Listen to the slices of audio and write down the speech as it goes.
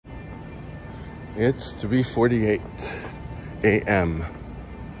It's 3:48 a.m.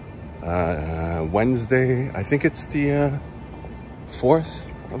 Wednesday. I think it's the 4th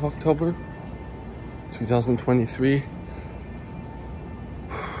of October, 2023.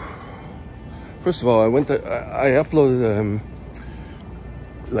 First of all, I uploaded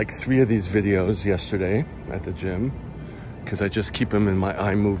like 3 of these videos yesterday at the gym because I just keep them in my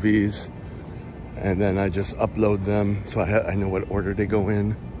iMovies and then I just upload them so I know what order they go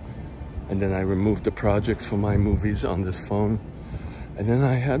in. And then I removed the projects from iMovies on this phone. And then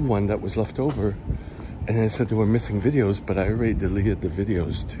I had one that was left over and it said there were missing videos, but I already deleted the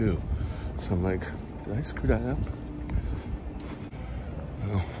videos too. So I'm like, did I screw that up?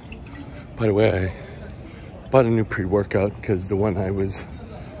 Oh. By the way, I bought a new pre-workout because the one I was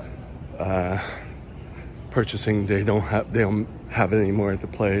purchasing, they don't have it anymore at the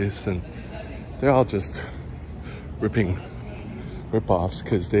place, and they're all just rip-offs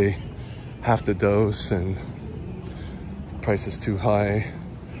because they half the dose and price is too high.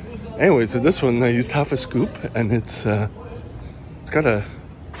 Anyway, so this one I used half a scoop and it's got a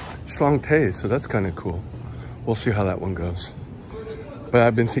strong taste, so that's kind of cool. We'll see how that one goes. But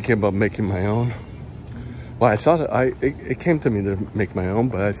I've been thinking about making my own. Well, I thought it came to me to make my own,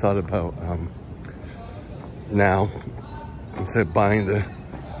 but I thought about now instead of buying the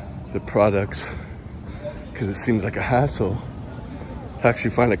products, because it seems like a hassle to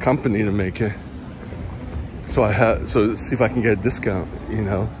actually find a company to make it. So see if I can get a discount, you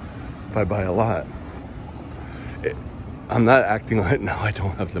know, if I buy a lot. I'm not acting like now I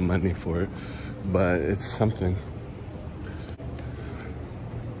don't have the money for it, but it's something.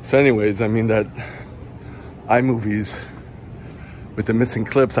 So anyways, I mean, that iMovies with the missing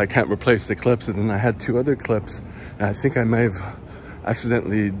clips, I can't replace the clips, and then I had 2 other clips, and I think I may have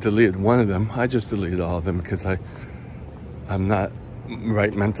accidentally deleted one of them. I just deleted all of them because I'm not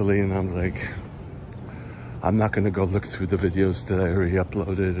right mentally, and I'm like, I'm not gonna go look through the videos that I already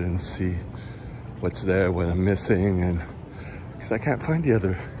uploaded and see what's there, what I'm missing, and because I can't find the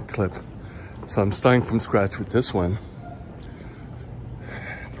other clip. So I'm starting from scratch with this one,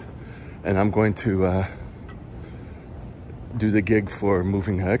 and I'm going to do the gig for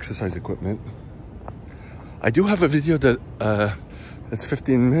moving exercise equipment. I do have a video that it's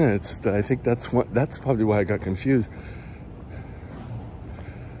 15 minutes that I think that's probably why I got confused.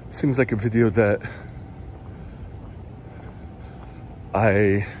 Seems like a video that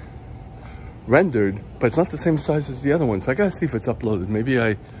I rendered, but it's not the same size as the other one. So I gotta see if it's uploaded. Maybe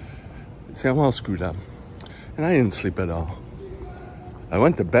I'm all screwed up. And I didn't sleep at all. I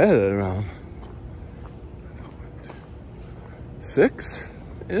went to bed at around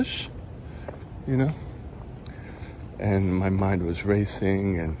 6-ish, you know? And my mind was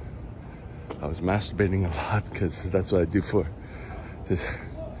racing and I was masturbating a lot because that's what I do for just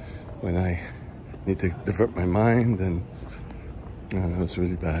when I need to divert my mind, and it was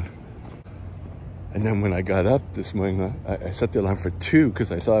really bad. And then when I got up this morning, I set the alarm for 2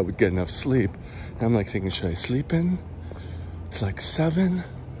 because I thought I would get enough sleep. And I'm like thinking, should I sleep in? It's like 7.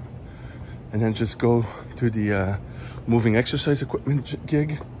 And then just go to the moving exercise equipment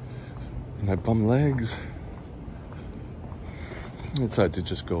gig. My bum legs. I decided to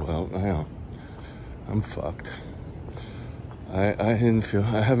just go out. I'm fucked. I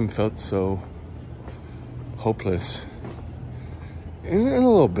haven't felt so hopeless in a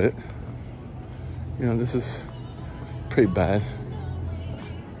little bit. You know, this is pretty bad.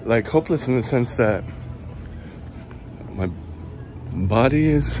 Like, hopeless in the sense that my body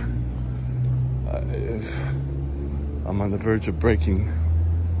is, if I'm on the verge of breaking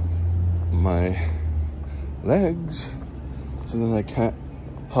my legs, so then I can't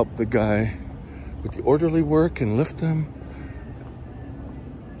help the guy with the orderly work and lift them.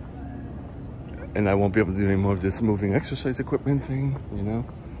 And I won't be able to do any more of this moving exercise equipment thing, you know?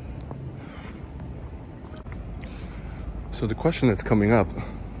 So the question that's coming up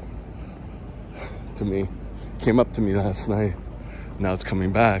to me, came up to me last night, now it's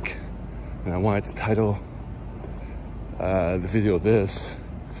coming back, and I wanted to title the video this,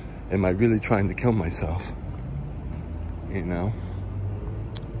 am I really trying to kill myself? You know?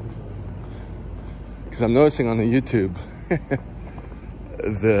 Because I'm noticing on the YouTube,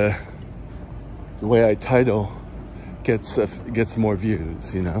 the way I title gets more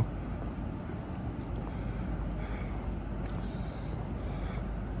views, you know?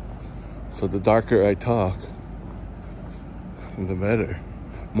 So the darker I talk, the better.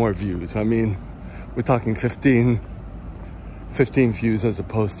 More views. I mean, we're talking 15 views as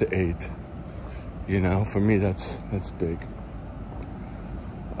opposed to 8. You know, for me that's big.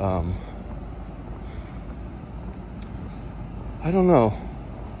 I don't know.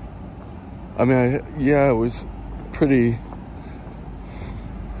 I mean, yeah, it was pretty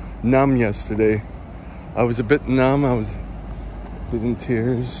numb yesterday. I was a bit numb. I was a bit in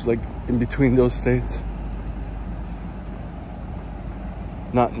tears, like in between those states.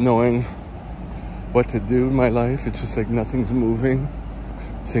 Not knowing what to do in my life. It's just like nothing's moving.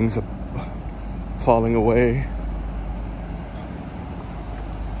 Things are falling away.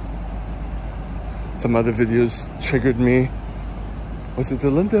 Some other videos triggered me. Was it the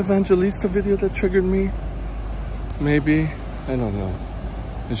Linda Evangelista video that triggered me? Maybe. I don't know.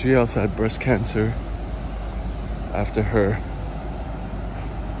 And she also had breast cancer after her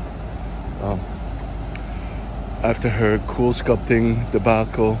cool sculpting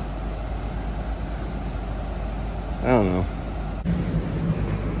debacle. I don't know.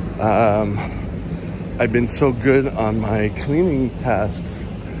 I've been so good on my cleaning tasks,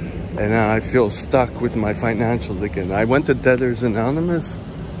 and now I feel stuck with my financials again. I went to Debtors Anonymous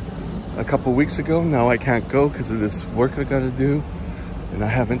a couple weeks ago. Now I can't go because of this work I gotta do, and I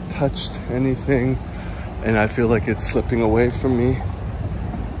haven't touched anything, and I feel like it's slipping away from me.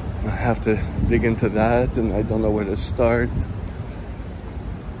 I have to dig into that, and I don't know where to start.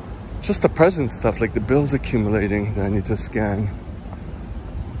 Just the present stuff, like the bills accumulating that I need to scan,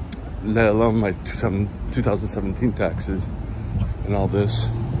 let alone my 2017 taxes and all this.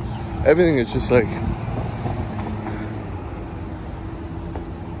 Everything is just like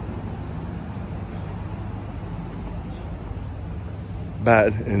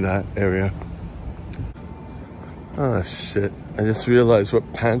bad in that area. Oh shit, I just realized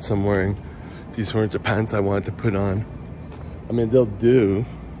what pants I'm wearing. These weren't the pants I wanted to put on. I mean, they'll do.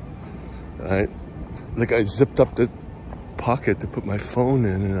 Like I zipped up the pocket to put my phone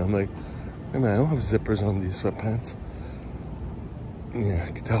in, and I'm like, hey man, I don't have zippers on these sweatpants. Yeah,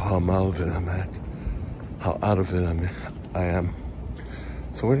 I can tell how out of it I'm at. How out of it I am.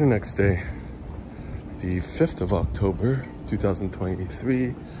 So we're the next day. The 5th of October,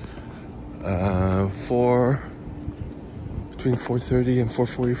 2023. Between 4:30 and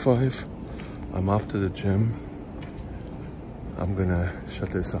 4:45. I'm off to the gym. I'm gonna shut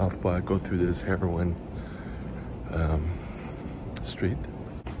this off while I go through this heroin street.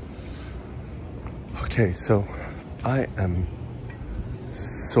 Okay, so I am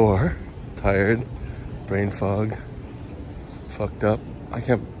sore, tired, brain fog, fucked up.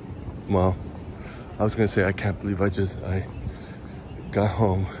 Well, I was gonna say I can't believe I got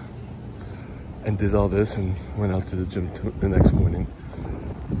home and did all this and went out to the gym the next morning.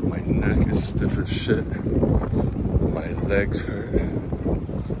 My neck is stiff as shit. My legs hurt.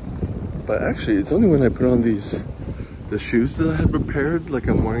 But actually, it's only when I put on the shoes that I had prepared, like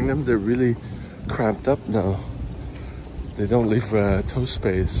I'm wearing them, they're really cramped up now. They don't leave toe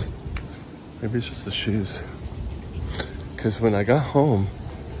space. Maybe it's just the shoes. Because when I got home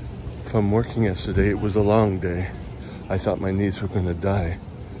from working yesterday, it was a long day. I thought my knees were gonna die.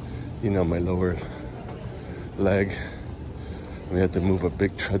 You know, my lower leg. We had to move a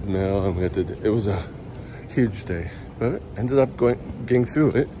big treadmill, and it was a huge day, but ended up getting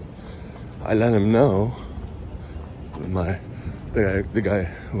through it. I let him know, the guy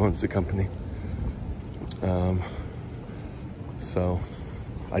who owns the company. So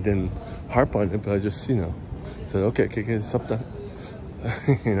I didn't harp on it, but I just, said, okay, stop that.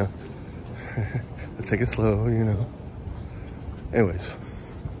 Let's take it slow, Anyways,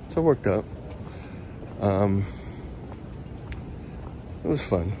 so it worked out. It was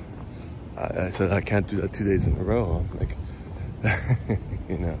fun. I said I can't do that 2 days in a row. I'm like,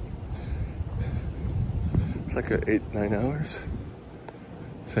 it's like 8-9 hours.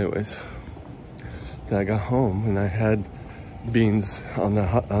 So anyways, then I got home and I had beans on the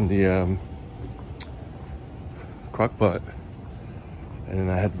crock pot, and then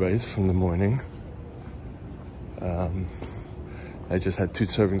I had rice from the morning. I just had 2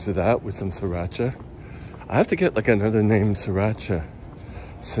 servings of that with some sriracha. I have to get like another name sriracha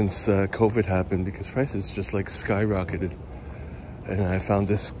since COVID happened, because prices just like skyrocketed. And I found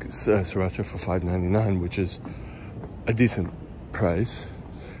this sriracha for $5.99, which is a decent price.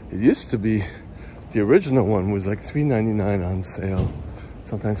 It used to be, the original one was like $3.99 on sale,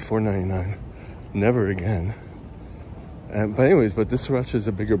 sometimes $4.99. Never again. But anyways, this sriracha is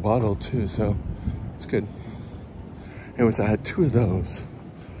a bigger bottle too, so it's good. Anyways, I had 2 of those,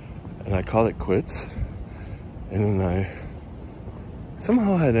 and I called it quits. And then I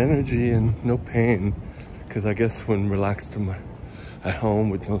somehow had energy and no pain, because I guess when relaxed at home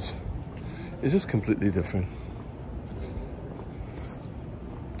with those, it's just completely different.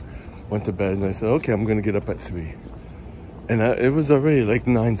 Went to bed and I said, okay, I'm gonna get up at 3. And it was already like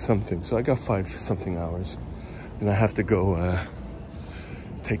 9 something, so I got 5 something hours. And I have to go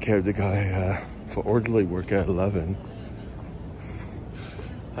take care of the guy for orderly work at 11.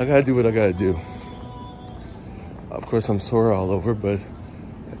 I gotta do what I gotta do. Of course, I'm sore all over, but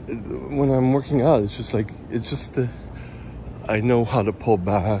when I'm working out, it's just I know how to pull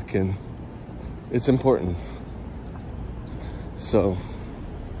back, and it's important. So,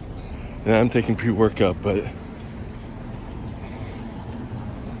 and I'm taking pre-workout, but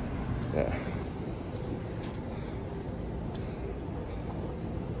yeah.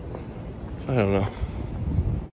 So I don't know.